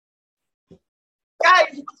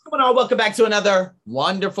Guys, what's going on? Welcome back to another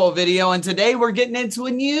wonderful video. And today we're getting into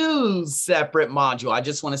a new separate module. I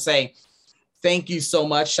just want to say thank you so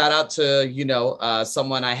much. Shout out to,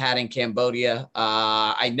 someone I had in Cambodia.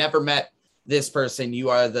 I never met this person. You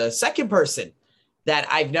are the second person that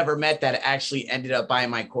I've never met that actually ended up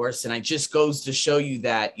buying my course. And it just goes to show you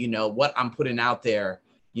that, what I'm putting out there,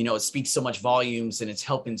 it speaks so much volumes and it's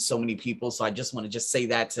helping so many people. So I just want to just say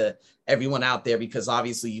that to everyone out there, because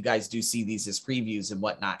obviously you guys do see these as previews and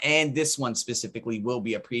whatnot. And this one specifically will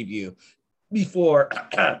be a preview before,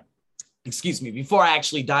 before I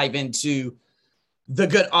actually dive into the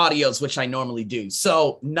good audios, which I normally do.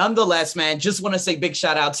 So nonetheless, man, just want to say big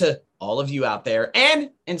shout out to all of you out there. And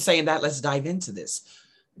in saying that, let's dive into this.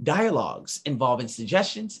 Dialogues involving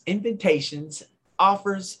suggestions, invitations,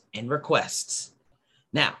 offers, and requests.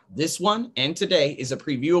 Now, this one and today is a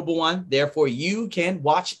previewable one. Therefore, you can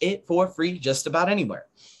watch it for free just about anywhere.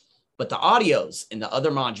 But the audios and the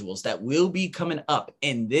other modules that will be coming up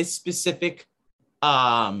in this specific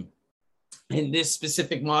module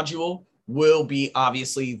will be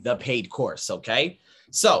obviously the paid course. Okay.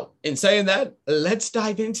 So in saying that, let's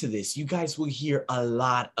dive into this. You guys will hear a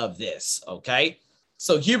lot of this. Okay.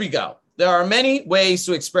 So here we go. There are many ways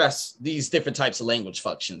to express these different types of language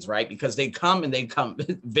functions, right? Because they come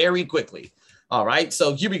very quickly. All right.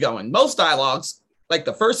 So here we go. In most dialogues, like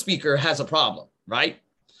the first speaker has a problem, right?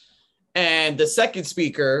 And the second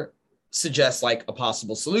speaker suggests like a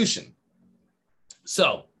possible solution.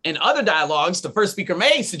 So in other dialogues, the first speaker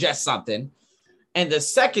may suggest something and the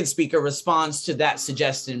second speaker responds to that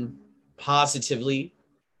suggestion positively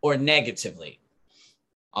or negatively.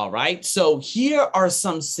 All right. So here are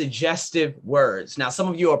some suggestive words. Now, some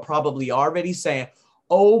of you are probably already saying,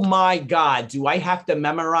 oh my God, do I have to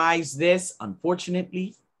memorize this?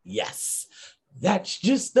 Unfortunately, yes. That's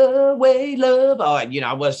just the way love. Oh,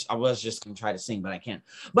 I was just going to try to sing, but I can't.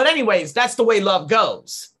 But anyways, that's the way love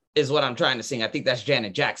goes is what I'm trying to sing. I think that's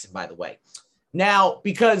Janet Jackson, by the way. Now,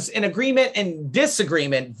 because in agreement and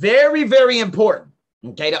disagreement, very, very important,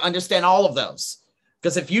 okay, to understand all of those.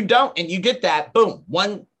 Because if you don't and you get that, boom,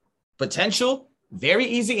 one potential, very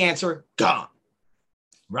easy answer, gone,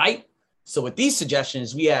 right? So with these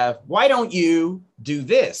suggestions, we have, why don't you do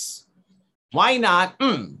this? Why not?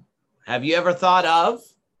 Have you ever thought of?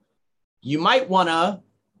 You might want to,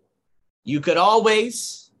 you could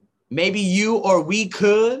always, maybe you or we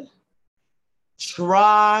could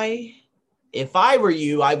try. If I were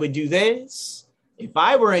you, I would do this. If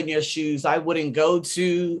I were in your shoes, I wouldn't go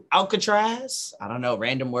to Alcatraz. I don't know,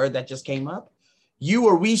 random word that just came up. You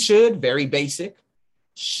or we should, very basic.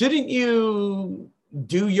 Shouldn't you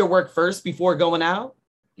do your work first before going out?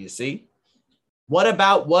 You see? What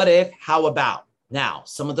about, what if, how about? Now,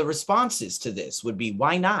 some of the responses to this would be,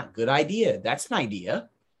 why not? Good idea. That's an idea.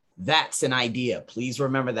 That's an idea. Please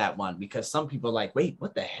remember that one, because some people are like, wait,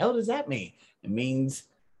 what the hell does that mean? It means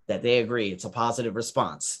that they agree. It's a positive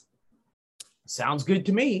response. Sounds good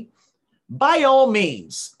to me. By all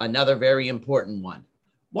means, another very important one.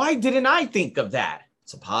 Why didn't I think of that?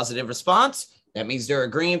 It's a positive response. That means they're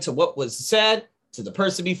agreeing to what was said to the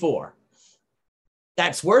person before.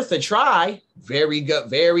 That's worth a try. Very good.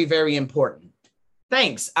 Very, very important.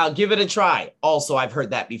 Thanks. I'll give it a try. Also, I've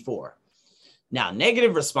heard that before. Now,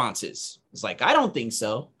 negative responses. It's like, I don't think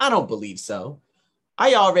so. I don't believe so.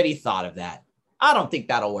 I already thought of that. I don't think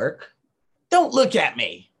that'll work. Don't look at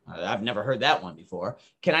me. I've never heard that one before.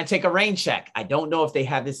 Can I take a rain check? I don't know if they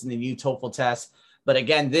have this in the new TOEFL test, but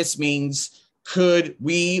again, this means could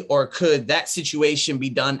we or could that situation be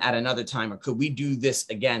done at another time, or could we do this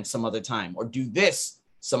again some other time, or do this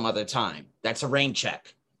some other time? That's a rain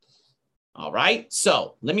check. All right.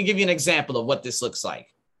 So let me give you an example of what this looks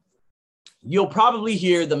like. You'll probably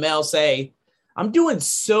hear the male say, I'm doing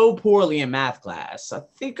so poorly in math class. I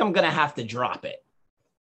think I'm going to have to drop it.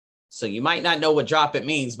 So you might not know what drop it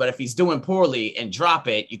means, but if he's doing poorly and drop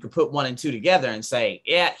it, you could put 1 and 2 together and say,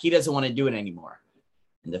 yeah, he doesn't want to do it anymore.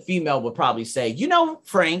 And the female would probably say,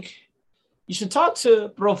 Frank, you should talk to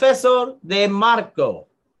Professor De Marco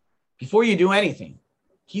before you do anything.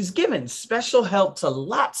 He's given special help to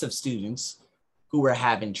lots of students who are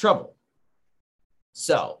having trouble.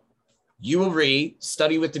 So you will read,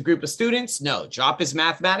 study with the group of students? No. Drop his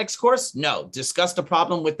mathematics course? No. Discuss the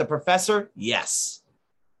problem with the professor? Yes.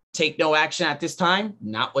 Take no action at this time?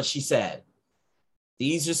 Not what she said.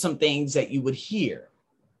 These are some things that you would hear.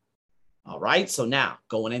 All right. So now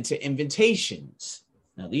going into invitations.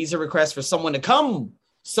 Now, these are requests for someone to come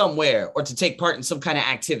somewhere or to take part in some kind of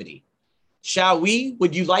activity. Shall we?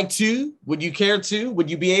 Would you like to? Would you care to? Would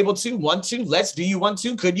you be able to? Want to? Let's. Do you want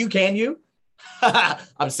to? Could you? Can you?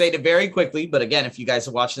 I'm saying it very quickly. But again, if you guys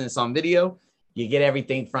are watching this on video, You get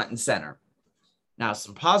everything front and center. Now,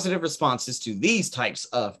 some positive responses to these types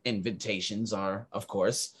of invitations are, of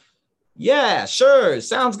course, yeah, sure,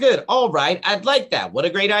 sounds good. All right, I'd like that. What a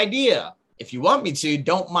great idea. If you want me to,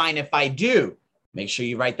 don't mind if I do. Make sure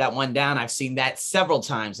you write that one down. I've seen that several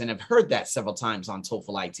times and have heard that several times on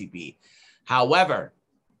TOEFL ITP. However,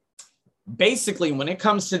 basically, when it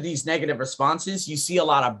comes to these negative responses, you see a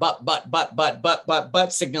lot of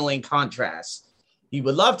but signaling contrast. You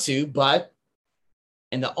would love to, but,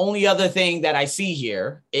 and the only other thing that I see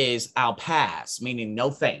here is I'll pass, meaning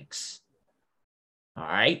no thanks. All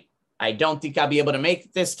right. I don't think I'll be able to make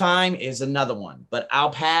it this time is another one, but I'll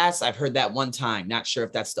pass. I've heard that one time. Not sure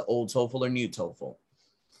if that's the old TOEFL or new TOEFL.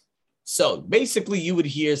 So basically you would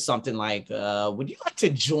hear something like, would you like to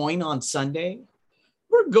join on Sunday?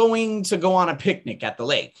 We're going to go on a picnic at the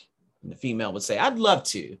lake. And the female would say, I'd love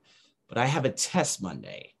to, but I have a test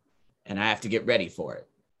Monday and I have to get ready for it.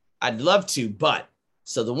 I'd love to, but.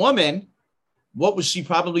 So the woman, what would she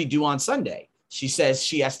probably do on Sunday? She says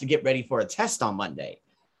she has to get ready for a test on Monday.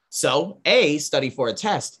 So A, study for a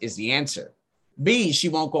test is the answer. B, she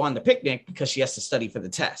won't go on the picnic because she has to study for the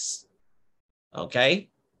test. Okay.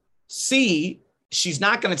 C, she's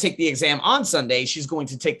not going to take the exam on Sunday. She's going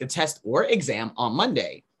to take the test or exam on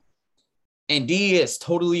Monday. And D is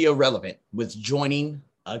totally irrelevant with joining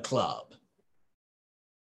a club.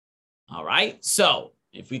 All right. So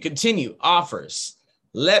if we continue, offers,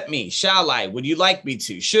 let me, shall I, would you like me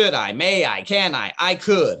to, should I, may I, can I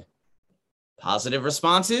could. Positive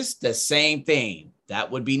responses, the same thing.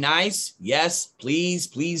 That would be nice. Yes, please,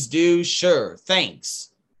 please do. Sure,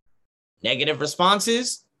 thanks. Negative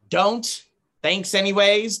responses, don't. Thanks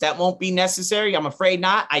anyways. That won't be necessary. I'm afraid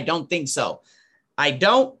not. I don't think so. I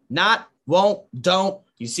don't, not, won't, don't.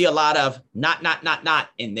 You see a lot of not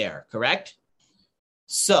in there, correct?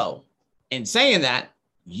 So in saying that,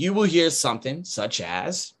 you will hear something such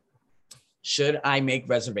as, should I make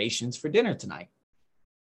reservations for dinner tonight?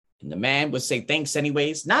 And the man would say, thanks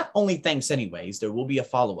anyways. Not only thanks anyways, there will be a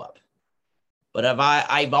follow-up. But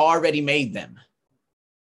I've already made them.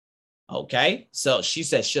 Okay, so she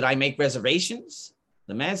says, should I make reservations?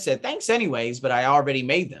 The man said, thanks anyways, but I already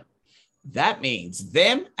made them. That means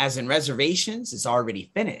them, as in reservations, is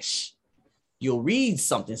already finished. You'll read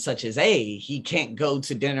something such as, A, he can't go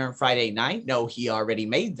to dinner Friday night. No, he already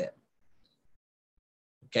made them.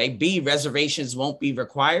 Okay, B, reservations won't be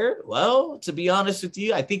required. Well, to be honest with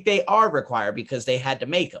you, I think they are required because they had to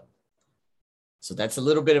make them. So that's a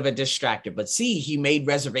little bit of a distractor. But C, he made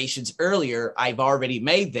reservations earlier. I've already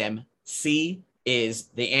made them. C is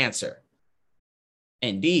the answer.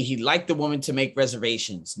 And D, he'd like the woman to make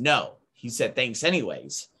reservations. No, he said, thanks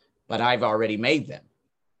anyways, but I've already made them.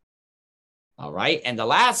 All right. And the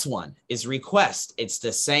last one is request. It's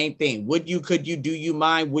the same thing. Would you, could you, do you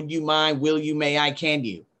mind? Would you mind? Will you, may I, can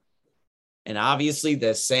you? And obviously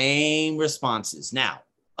the same responses. Now,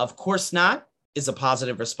 of course not is a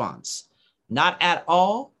positive response. Not at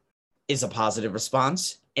all is a positive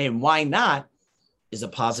response. And why not is a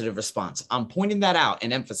positive response. I'm pointing that out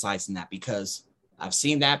and emphasizing that because I've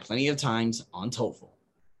seen that plenty of times on TOEFL.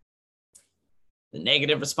 The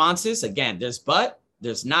negative responses, again, there's but,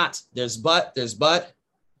 there's not, there's but, there's but.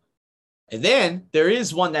 And then there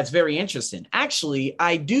is one that's very interesting. Actually,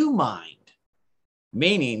 I do mind,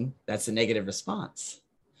 meaning that's a negative response.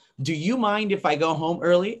 Do you mind if I go home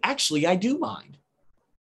early? Actually, I do mind,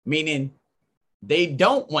 meaning they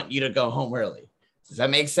don't want you to go home early. Does that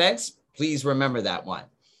make sense? Please remember that one.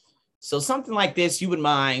 So something like this, you would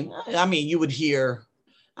mind. I mean, you would hear,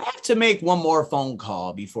 I have to make one more phone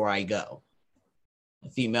call before I go. A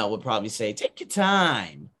female would probably say, take your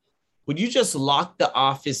time. Would you just lock the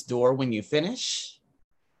office door when you finish?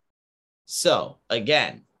 So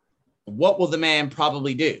again, what will the man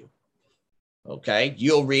probably do? Okay,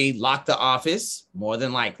 you'll read lock the office, more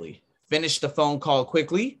than likely. Finish the phone call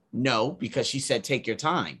quickly? No, because she said take your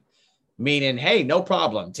time. Meaning, hey, no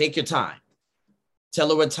problem, take your time. Tell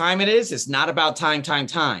her what time it is. It's not about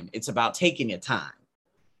time. It's about taking your time.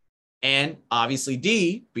 And obviously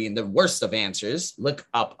D, being the worst of answers, look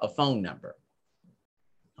up a phone number.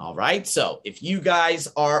 All right, so if you guys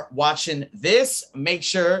are watching this, make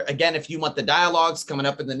sure, again, if you want the dialogues coming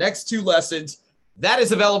up in the next 2 lessons, that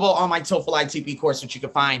is available on my TOEFL ITP course, which you can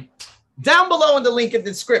find down below in the link in the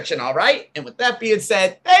description, all right? And with that being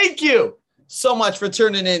said, thank you so much for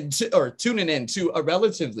tuning in to a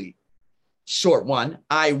relatively short one.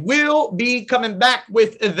 I will be coming back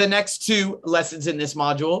with the next 2 lessons in this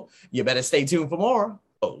module. You better stay tuned for more.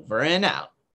 Over and out.